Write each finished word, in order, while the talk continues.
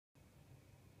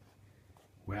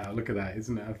Wow, look at that,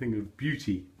 isn't it a thing of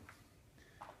beauty?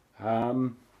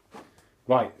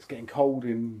 Right, it's getting cold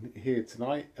in here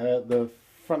tonight. The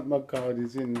front mudguard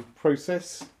is in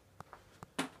process,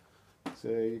 so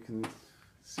you can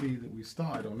see that we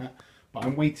started on that. But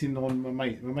I'm waiting on my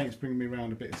mate. My mate's bringing me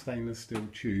around a bit of stainless steel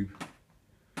tube.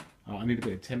 I need a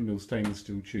bit of 10mm stainless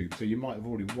steel tube. So you might have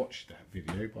already watched that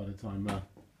video by the time, or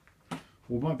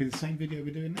it might be the same video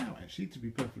we're doing now, actually, to be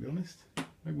perfectly honest.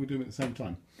 Maybe we'll do them at the same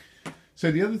time. So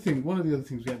the other thing, one of the other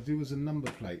things we had to do was a number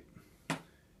plate.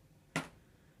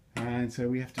 And so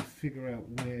we have to figure out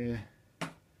where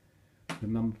the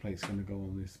number plate's going to go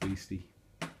on this beastie.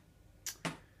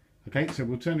 Okay, so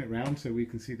we'll turn it around so we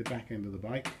can see the back end of the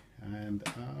bike, and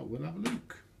we'll have a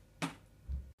look.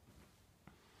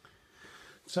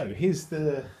 So here's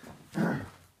the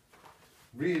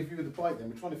rear view of the bike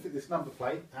then. We're trying to fit this number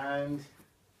plate, and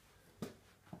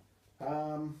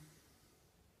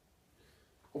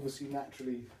obviously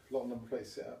naturally a lot of number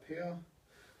plates set up here.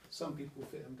 Some people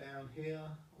fit them down here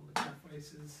on the calf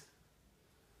races.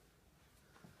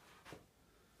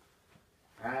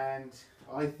 And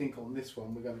I think on this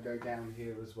one we're going to go down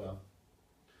here as well.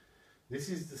 This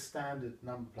is the standard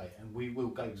number plate, and we will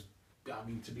go, I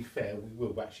mean, to be fair, we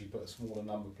will actually put a smaller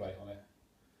number plate on it.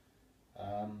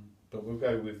 But we'll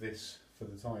go with this for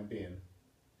the time being.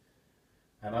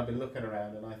 And I've been looking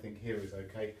around and I think here is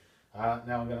okay. Now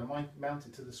I'm going to mount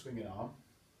it to the swinging arm.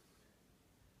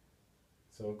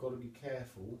 So I've got to be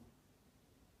careful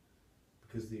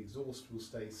because the exhaust will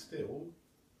stay still.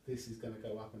 This is going to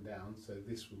go up and down, so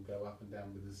this will go up and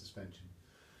down with the suspension.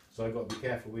 So I've got to be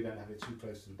careful we don't have it too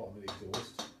close to the bottom of the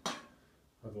exhaust,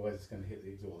 otherwise it's going to hit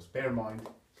the exhaust. Bear in mind,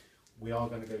 we are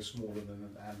going to go smaller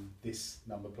than this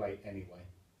number plate anyway.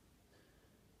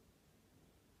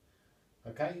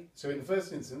 Okay, so in the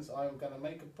first instance I'm going to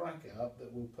make a bracket up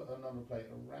that will put a number plate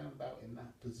around about in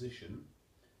that position.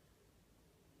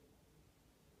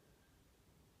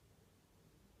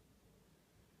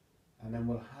 And then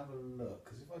we'll have a look,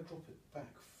 because if I drop it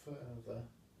back further,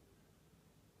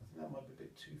 I think that might be a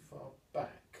bit too far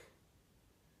back.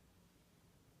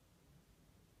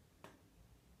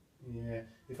 Yeah,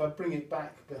 if I bring it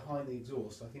back behind the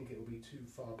exhaust, I think it will be too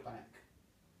far back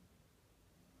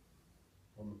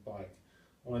on the bike.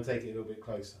 I want to take it a little bit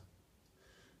closer.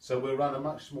 So we'll run a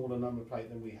much smaller number plate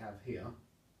than we have here.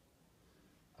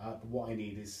 But what I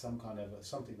need is some kind of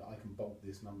something that I can bolt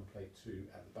this number plate to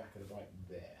at the back of the bike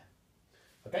there.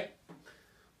 Okay,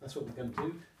 that's what we're going to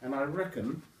do, and I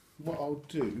reckon what I'll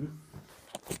do,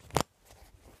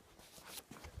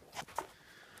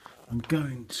 I'm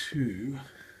going to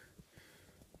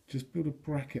just build a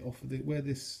bracket off of the where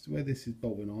this is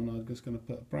bolting on. I'm just going to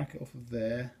put a bracket off of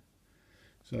there,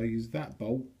 so I use that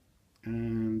bolt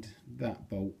and that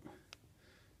bolt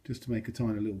just to make a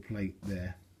tiny little plate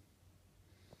there.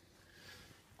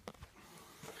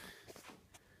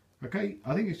 Okay,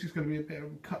 I think it's just going to be a bit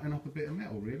of cutting up a bit of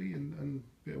metal really, and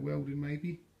a bit of welding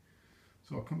maybe.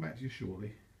 So I'll come back to you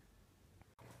shortly.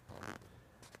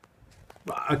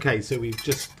 Right, okay, so we've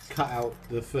just cut out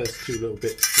the first two little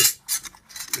bits. Just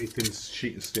really thin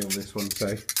sheet of steel, this one,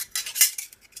 so.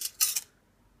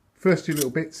 First two little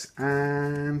bits,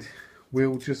 and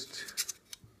we'll just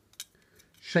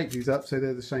shape these up so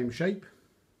they're the same shape.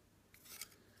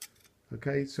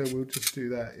 Okay, so we'll just do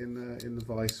that in the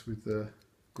vise with the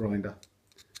grinder.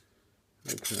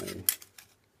 Okay.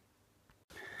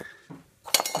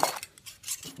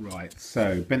 Right,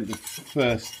 so bent the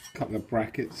first couple of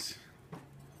brackets.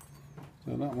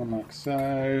 So that one like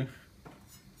so,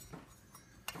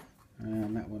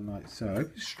 and that one like so.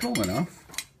 It's strong enough,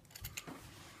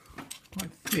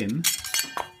 quite thin.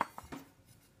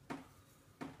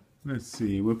 Let's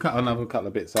see, we'll cut another couple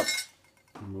of bits up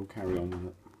and we'll carry on with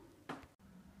it.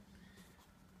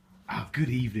 Good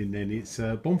evening then, it's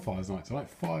bonfires night tonight,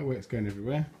 fireworks going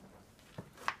everywhere,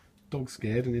 dog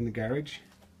scared and in the garage.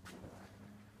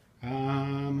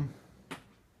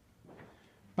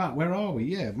 But where are we?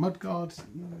 Yeah, mudguard.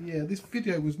 Yeah, this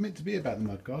video was meant to be about the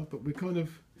mudguard, but we kind of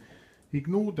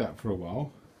ignored that for a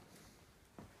while.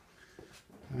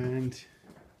 And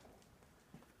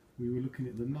we were looking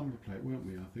at the number plate, weren't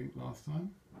we, I think, last time?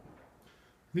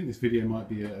 I think this video might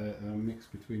be a mix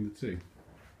between the two.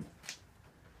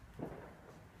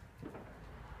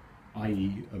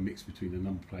 I.e. a mix between the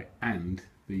number plate and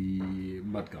the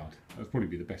mudguard. That would probably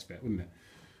be the best bet, wouldn't it?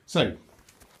 So,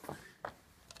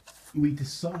 we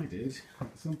decided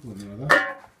at some point or other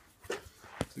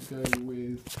to go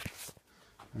with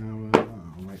our,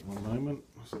 oh, wait one moment,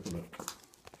 let's have a look.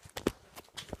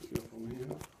 Go from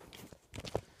here.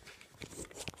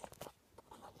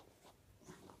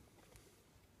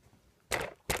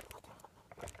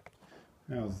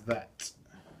 How's that?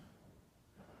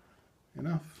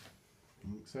 Enough?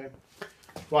 I think so.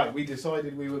 Right, we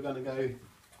decided we were going to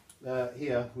go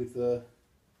here with the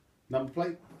number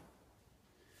plate,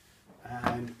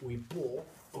 and we bought,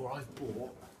 or I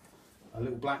bought, a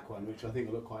little black one, which I think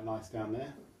will look quite nice down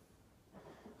there.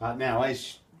 Now,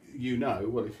 as you know,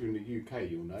 well, if you're in the UK,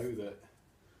 you'll know that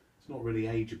it's not really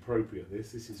age appropriate.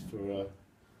 This is for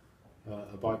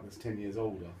a bike that's 10 years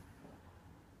older.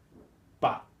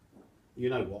 But you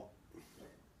know what?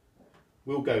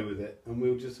 We'll go with it, and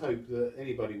we'll just hope that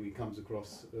anybody we comes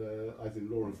across, as in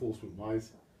law enforcement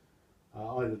wise,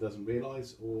 either doesn't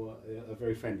realise or are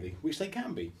very friendly, which they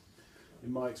can be,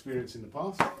 in my experience in the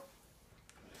past.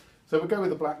 So we'll go with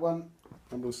the black one,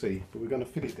 and we'll see. But we're going to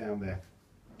fit it down there.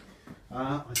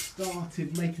 I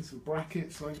started making some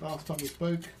brackets like last time we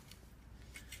spoke.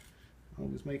 I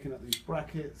was making up these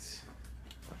brackets,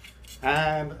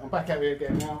 and I'm back out here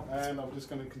again now, and I'm just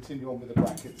going to continue on with the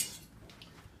brackets.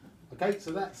 Okay,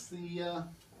 so that's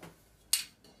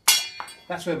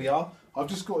where we are. I've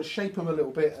just got to shape them a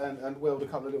little bit and weld a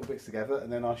couple of little bits together,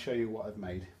 and then I'll show you what I've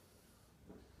made.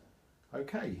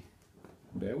 Okay,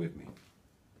 bear with me.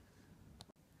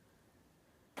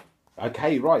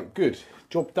 Okay, right, good.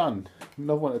 Job done.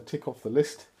 Another one to tick off the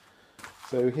list.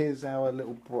 So here's our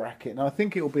little bracket. Now I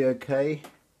think it'll be okay.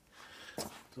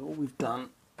 So all we've done,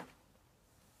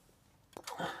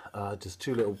 just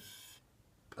two little,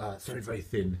 it's very, very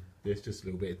thin. There's just a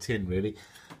little bit of tin really.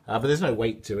 But there's no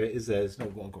weight to it, is there? It's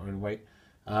not got any weight.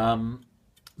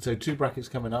 So two brackets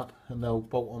coming up, and they'll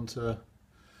bolt onto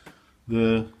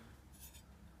the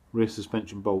rear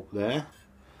suspension bolt there.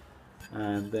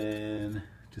 And then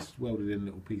just welded in a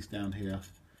little piece down here,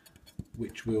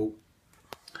 which will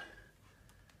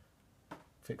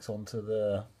fix onto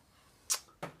the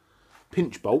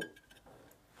pinch bolt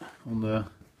on the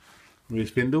rear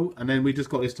spindle. And then we just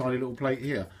got this tiny little plate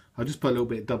here. I just put a little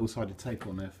bit of double-sided tape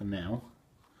on there for now.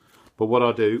 But what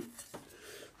I'll do,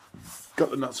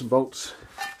 got the nuts and bolts.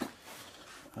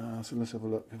 So let's have a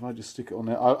look. If I just stick it on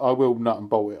there, I will nut and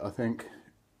bolt it, I think.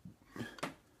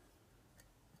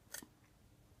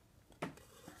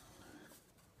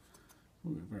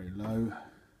 Very low.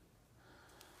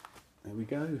 There we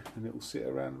go, and it will sit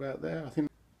around about there, I think.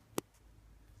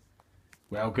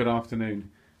 Well, good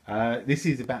afternoon. This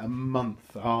is about a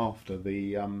month after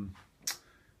the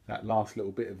that last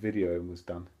little bit of video was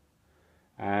done,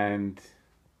 and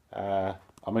I'm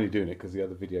only doing it because the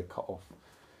other video cut off.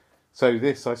 So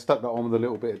this, I stuck that on with a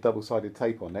little bit of double-sided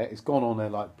tape on there. It's gone on there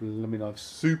like, I mean, I've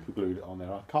super glued it on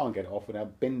there. I can't get it off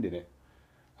without bending it.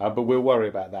 But we'll worry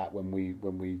about that when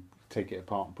we take it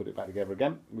apart and put it back together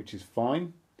again, which is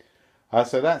fine.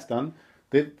 So that's done.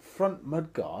 The front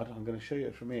mudguard, I'm going to show you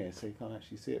it from here so you can't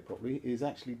actually see it properly, is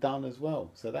actually done as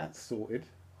well. So that's sorted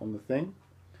on the thing.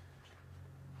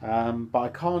 But I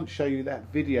can't show you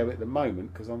that video at the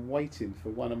moment because I'm waiting for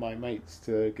one of my mates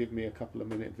to give me a couple of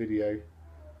minute video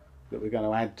that we're going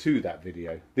to add to that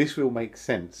video. This will make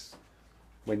sense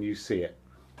when you see it.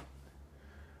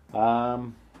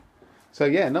 So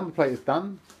yeah, number plate is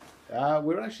done.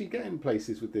 We're actually getting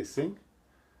places with this thing.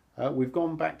 We've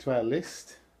gone back to our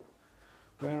list.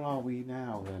 Where are we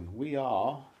now then? We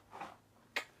are...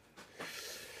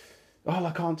 Oh,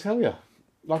 I can't tell you.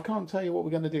 I can't tell you what we're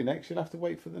going to do next. You'll have to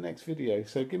wait for the next video.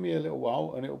 So give me a little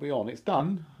while and it'll be on. It's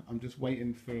done. I'm just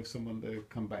waiting for someone to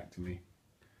come back to me.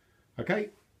 Okay?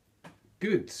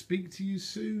 Good. Speak to you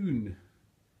soon.